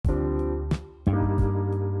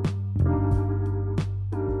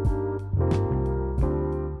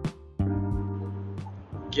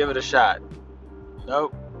Give it a shot.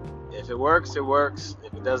 Nope. If it works, it works.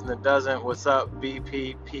 If it doesn't, it doesn't. What's up,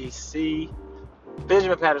 BPPC?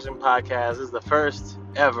 Benjamin Patterson Podcast. This is the first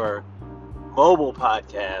ever mobile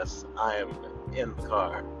podcast. I am in the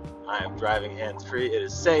car. I am driving hands-free. It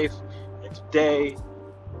is safe. And today,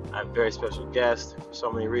 I have a very special guest for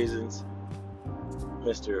so many reasons.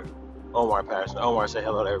 Mr. Omar Patterson. Omar, say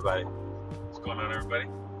hello to everybody. What's going on, everybody?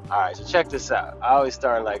 All right, so check this out. I always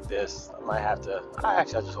start like this. I might have to. I'll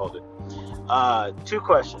just hold it. 2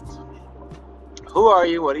 questions. Who are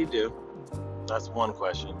you? What do you do? That's one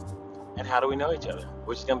question. And how do we know each other?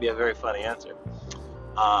 Which is going to be a very funny answer.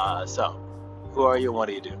 So, who are you and what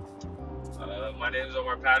do you do? My name is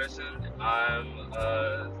Omar Patterson. I'm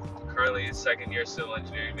currently a second-year civil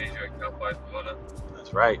engineering major at Cal Poly Pomona.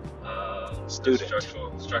 That's right. Student.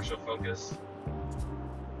 Structural focus.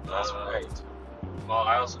 That's right. Well,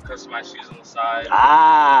 I also customize shoes on the side.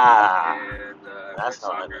 And that's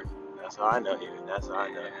how I know. That's how I know you. That's how I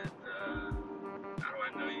know you. And how do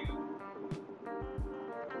I know you?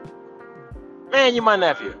 Man, you my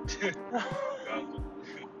nephew.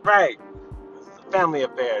 Right. This is a family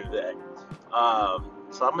affair today.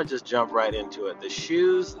 So I'm gonna just jump right into it. The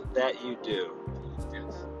shoes that you do.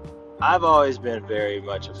 Yes. I've always been very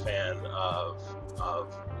much a fan of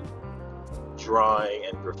drawing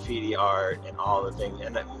and graffiti art and all the things.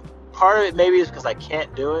 And part of it maybe is because I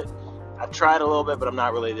can't do it. I've tried a little bit, but I'm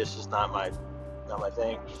not really. This is not my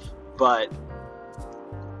thing. But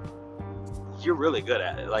you're really good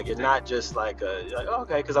at it. Like it's not just like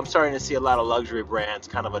okay, because I'm starting to see a lot of luxury brands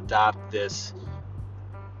kind of adopt this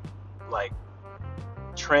like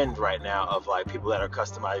trend right now of like people that are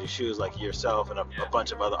customizing shoes, like yourself and a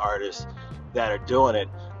bunch of other artists that are doing it.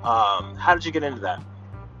 How did you get into that?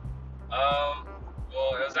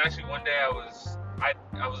 Well, it was actually one day I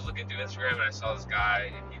was looking through Instagram and I saw this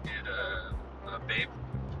guy and he did a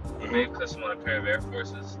Babe custom on a pair of Air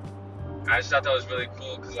Forces. I just thought that was really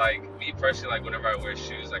cool because, like, me personally, like, whenever I wear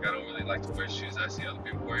shoes, like, I don't really like to wear shoes I see other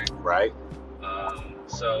people wearing. Right.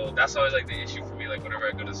 So that's always, like, the issue for me. Like, whenever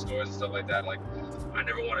I go to stores and stuff like that, like, I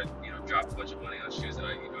never want to, drop a bunch of money on shoes that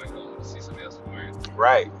I don't want to see somebody else wearing.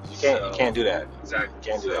 Right. You can't do that. Exactly.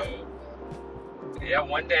 You can't do that. Yeah,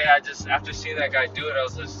 one day after seeing that guy do it, I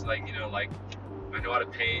was just like, like, I know how to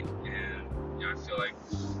paint and, I feel like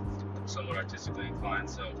I'm somewhat artistically inclined,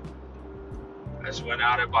 so I just went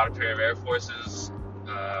out and bought a pair of Air Forces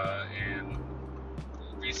and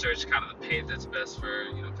researched kind of the paint that's best for,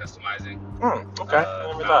 customizing. Okay. I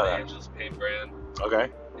never thought of that. Angel's paint brand.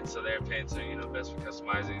 Okay. And so their paints are, best for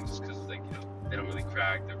customizing just because, like, they don't really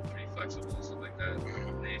crack. They're pretty flexible and stuff like that.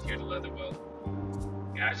 And they adhere to leather well.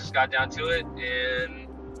 And I just got down to it, and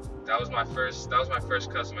that was my first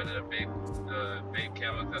custom. I did a Babe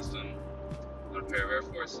camo custom on a pair of Air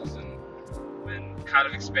Forces, and been kind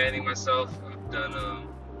of expanding myself. I've done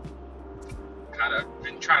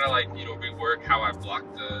been trying to rework how I block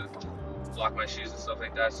my shoes and stuff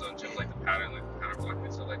like that. So in terms of like the pattern blocking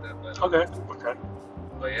and stuff like that. But Okay.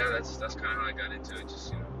 But yeah, that's kind of how I got into it.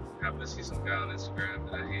 Just happened to see some guy on Instagram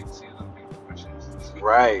that I hate seeing other people questions.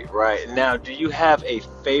 Right. Now, do you have a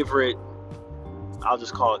favorite? I'll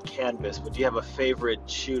just call it canvas. But do you have a favorite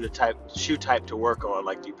shoe type to work on?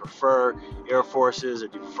 Like, do you prefer Air Forces or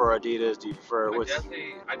do you prefer Adidas? Do you prefer I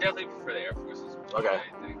definitely prefer the Air Forces. Okay.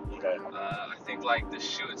 Okay. I think like the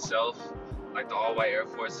shoe itself, like the all white Air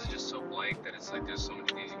Force is just so blank that it's like there's so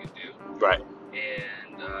many things you can do. Right.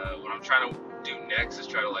 And what I'm trying to do next is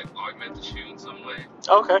try to like augment the shoe in some way.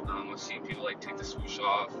 Okay. I've seen people like take the swoosh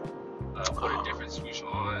off, put a different swoosh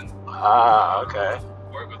on. Okay.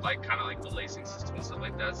 Work with like kind of like the lacing system and stuff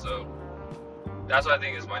like that. So that's what I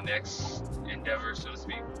think is my next endeavor, so to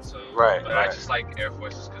speak. So Right. I just like Air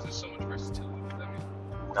Forces because there's so much versatility with them.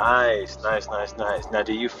 Nice. Now,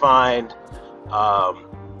 do you find,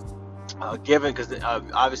 given because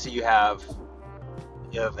obviously you have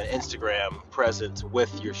an Instagram presence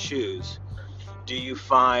with your shoes, do you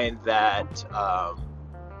find that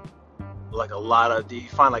do you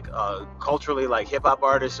find like culturally like hip hop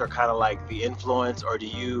artists are kind of like the influence, or do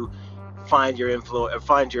you find your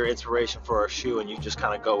inspiration for a shoe and you just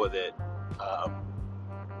kind of go with it?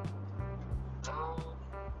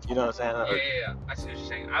 You know what I'm saying? Yeah. I see what you're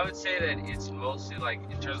saying. I would say that it's mostly like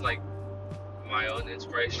in terms of like my own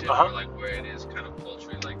inspiration or like where it is kind of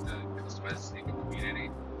culturally like the customized sneaker community.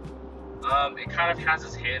 It kind of has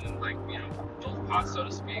its hand in like both pots, so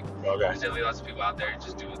to speak. Okay. There's definitely lots of people out there who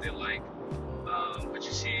just do what they like. But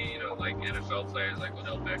you see, like NFL players like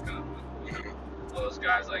Odell Beckham, all those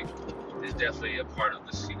guys, like there's definitely a part of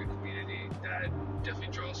the sneaker community that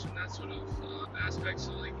definitely draws from that sort of aspect.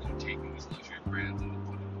 So like taking these luxury brands and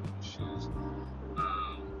putting them in shoes.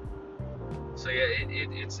 So yeah,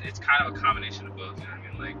 it's kind of a combination of both. You know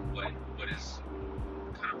what I mean? Like what is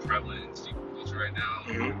kind of prevalent in student culture right now,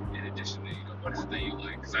 Mm-hmm. in addition to what is it that you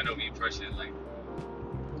like? Because I know me personally, like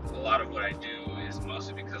a lot of what I do is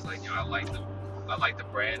mostly because like I like the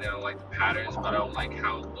brand and I like the patterns, but I don't like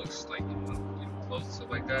how it looks like clothes and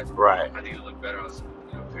stuff like that. Right. I think it look better on some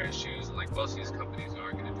pair of shoes, and like most of these companies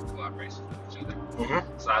are going to do collaborations with each other.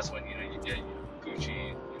 Mm-hmm. So that's when you get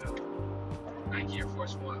Gucci, Nike Air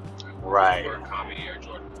Force One, Right. or Kami or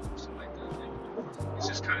Jordan, or something like that. And it's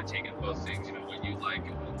just kind of taking both things, what you like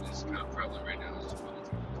and what is kind of prevalent right now. Is just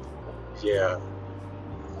Yeah.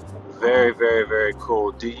 Very, very, very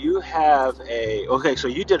cool. Do you have okay, so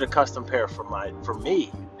you did a custom pair for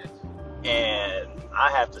me, and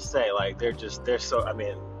I have to say, like, they're so, I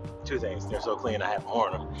mean, two things. They're so clean, I haven't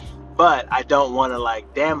worn them. But I don't want to,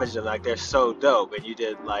 like, damage them. Like, they're so dope. And you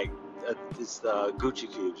did, like, it's the Gucci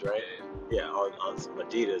cubes, right? Yeah, on some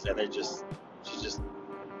Adidas. And she's just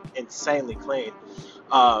insanely clean.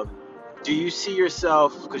 Do you see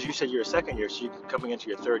yourself, because you said you're a second year, so you're coming into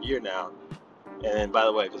your third year now. And then, by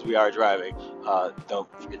the way, because we are driving, don't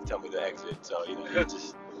forget to tell me the exit. So, you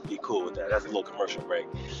just be cool with that. That's a little commercial break.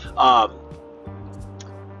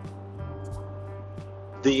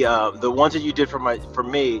 The ones that you did for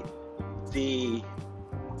me, the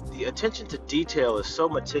attention to detail is so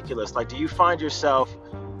meticulous. Like, do you find yourself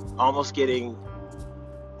almost getting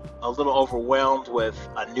a little overwhelmed with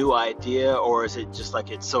a new idea, or is it just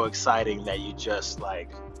like it's so exciting that you just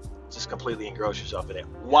completely engross yourself in it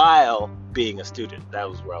while being a student? That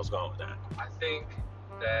was where I was going with that. I think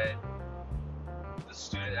that the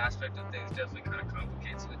student aspect of things definitely kind of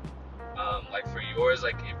complicates it. Like for yours,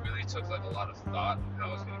 like it really took like a lot of thought on how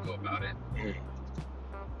I was gonna go about it. Mm.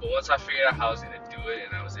 But once I figured out how I was gonna do it,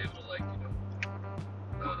 and I was able to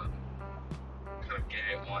kind of get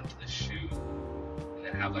it onto the shoe, and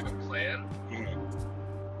then have like a plan.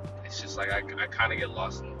 It's just like I kind of get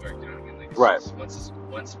lost in the work. You know what I mean? Like, right.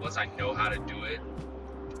 Once I know how to do it,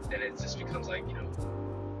 then it just becomes like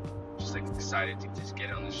just like excited to just get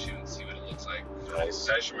it on the shoe and see what it looks like. Nice.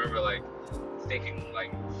 So I just remember like thinking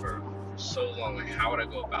like for so long, like how would I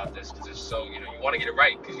go about this? Because it's so you want to get it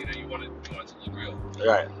right because you want it to look real.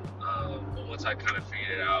 Right. But once I kind of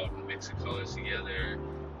figured it out, mixed the colors together,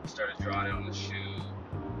 started drawing it on the shoe,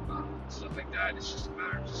 stuff like that. It's just a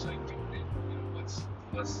matter of just like doing it.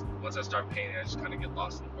 Once I start painting, I just kind of get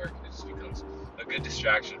lost in the work, and it just becomes a good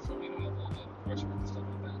distraction from all the coursework and stuff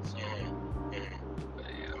like that. So, but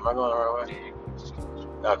yeah. Am I going the right way?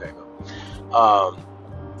 Yeah, okay, cool.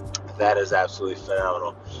 That is absolutely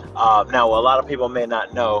phenomenal. Now, what a lot of people may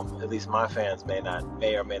not know, at least my fans may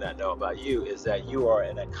or may not know about you, is that you are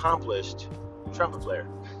an accomplished trumpet player.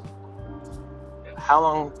 Yeah. How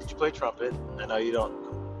long did you play trumpet? I know you don't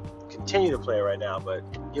continue to play right now, but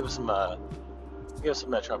give us some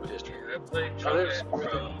that trumpet history. I played trumpet from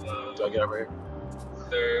Do I get over here?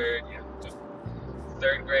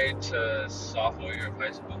 third grade to sophomore year of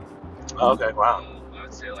high school. Oh, okay, wow. I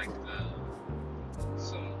would say like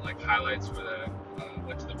some like highlights were that I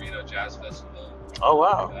went to the Reno Jazz Festival. Oh,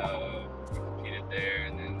 wow. We competed there,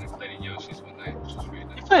 and then I played at Yoshi's one night, which was really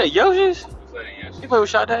nice. You played at Yoshi's? We played at Yoshi's. You played with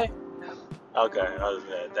Sade? Okay,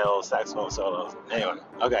 that little saxophone solo. Anyway,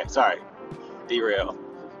 okay, sorry. Derail.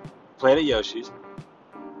 Played at Yoshi's.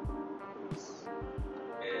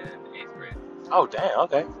 In 8th grade. Oh, damn,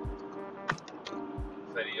 okay.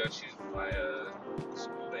 Played at Yoshi's with my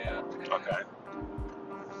school band. Okay.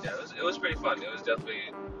 Yeah, it was pretty fun. It was definitely,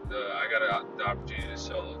 I got the opportunity to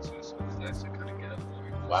solo too, so it was nice to kind of get up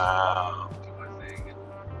there and Wow. do my thing.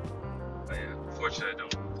 But yeah, unfortunately I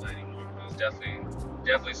don't play anymore. But it was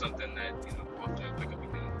definitely something that, hope to pick up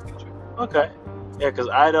again in the future. Okay. Yeah, because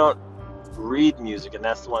I don't read music, and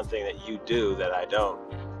that's the one thing that you do that I don't.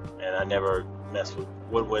 And I never mess with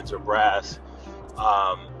woodwinds or brass.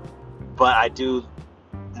 But I do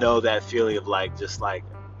know that feeling of like this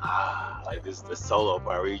solo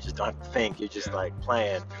part where you just don't have to think, you're just like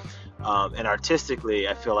playing. And artistically,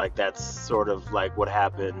 I feel like that's sort of like what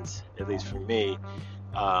happens, at least for me.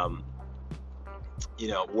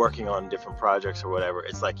 Working on different projects or whatever,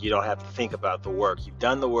 it's like you don't have to think about the work. You've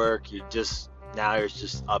done the work. You're just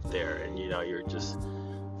up there, and you're just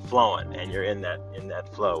flowing, and you're in that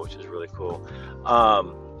flow, which is really cool.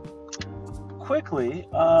 Quickly,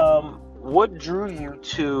 what drew you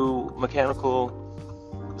to mechanical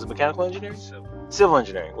engineering? Civil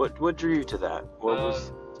engineering. What drew you to that? Well,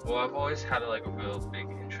 I've always had a real big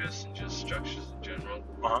interest in just structures in general.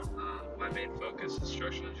 My main focus is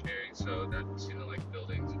structural engineering, so that's like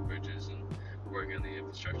buildings and bridges and working on the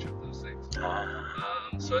infrastructure of those things.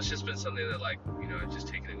 So it's just been something that I've just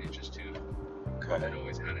taken an interest to. Okay. I'd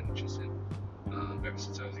always had an interest in. ever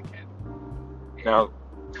since I was a kid. And Now,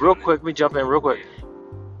 real quick, let me jump in real quick. yeah,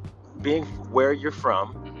 Being where you're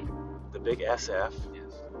from, mhm, the big SF,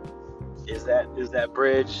 yes. is that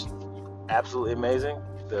bridge absolutely amazing?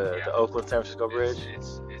 The Yeah. Oakland San Francisco bridge.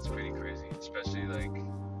 It's pretty crazy, especially like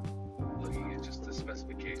looking at just the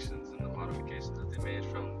specifications and the modifications that they made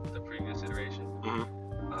from the previous iteration. Mhm.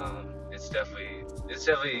 It's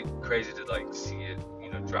definitely crazy to like see it,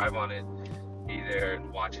 drive on it, be there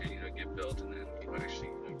and watch it, get built, and then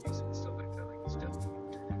actually use it and stuff like that. Like it's definitely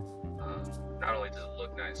not only does it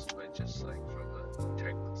look nice, but just like from a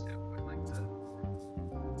technical standpoint, like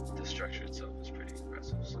the structure itself is pretty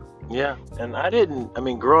impressive. So. Yeah, and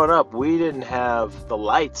growing up, we didn't have the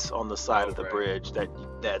lights on the side of the Right. bridge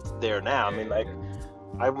that's there now. I mean, Yeah, like,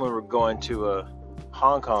 I remember going to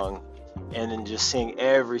Hong Kong and then just seeing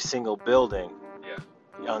every single building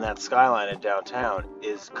yeah. on that skyline in downtown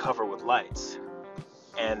is covered with lights.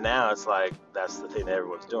 And now it's like that's the thing that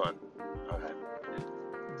everyone's doing. Okay.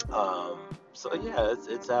 So yeah,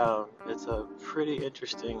 it's a pretty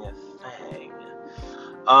interesting thing.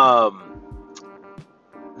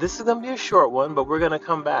 This is gonna be a short one, but we're gonna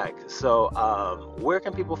come back. So, where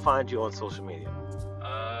can people find you on social media?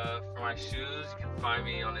 For my shoes, you can find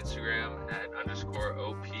me on Instagram at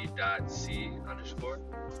 _op.c_.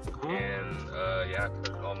 And yeah, I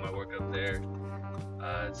put all my work up there.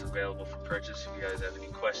 It's available for purchase. If you guys have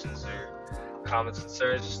any questions or comments,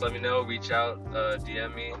 concerns, just let me know. Reach out,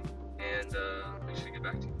 DM me, and make sure to get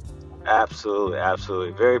back to you. Absolutely,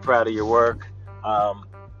 absolutely. Very proud of your work.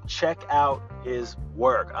 Check out his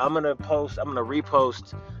work. I'm gonna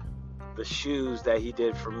repost the shoes that he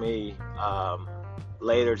did for me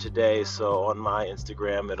later today. So on my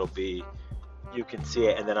Instagram, you can see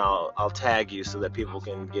it, and then I'll tag you so that people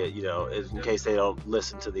can get, in case they don't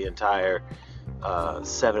listen to the entire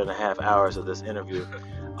 7.5 hours of this interview.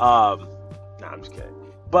 No, I'm just kidding.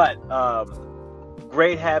 But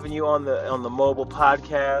great having you on the mobile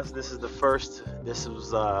podcast. This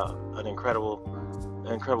was an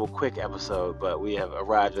incredible quick episode, but we have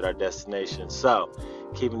arrived at our destination. So,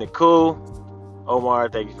 keeping it cool. Omar,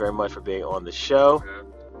 thank you very much for being on the show,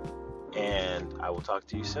 and I will talk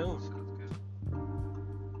to you soon.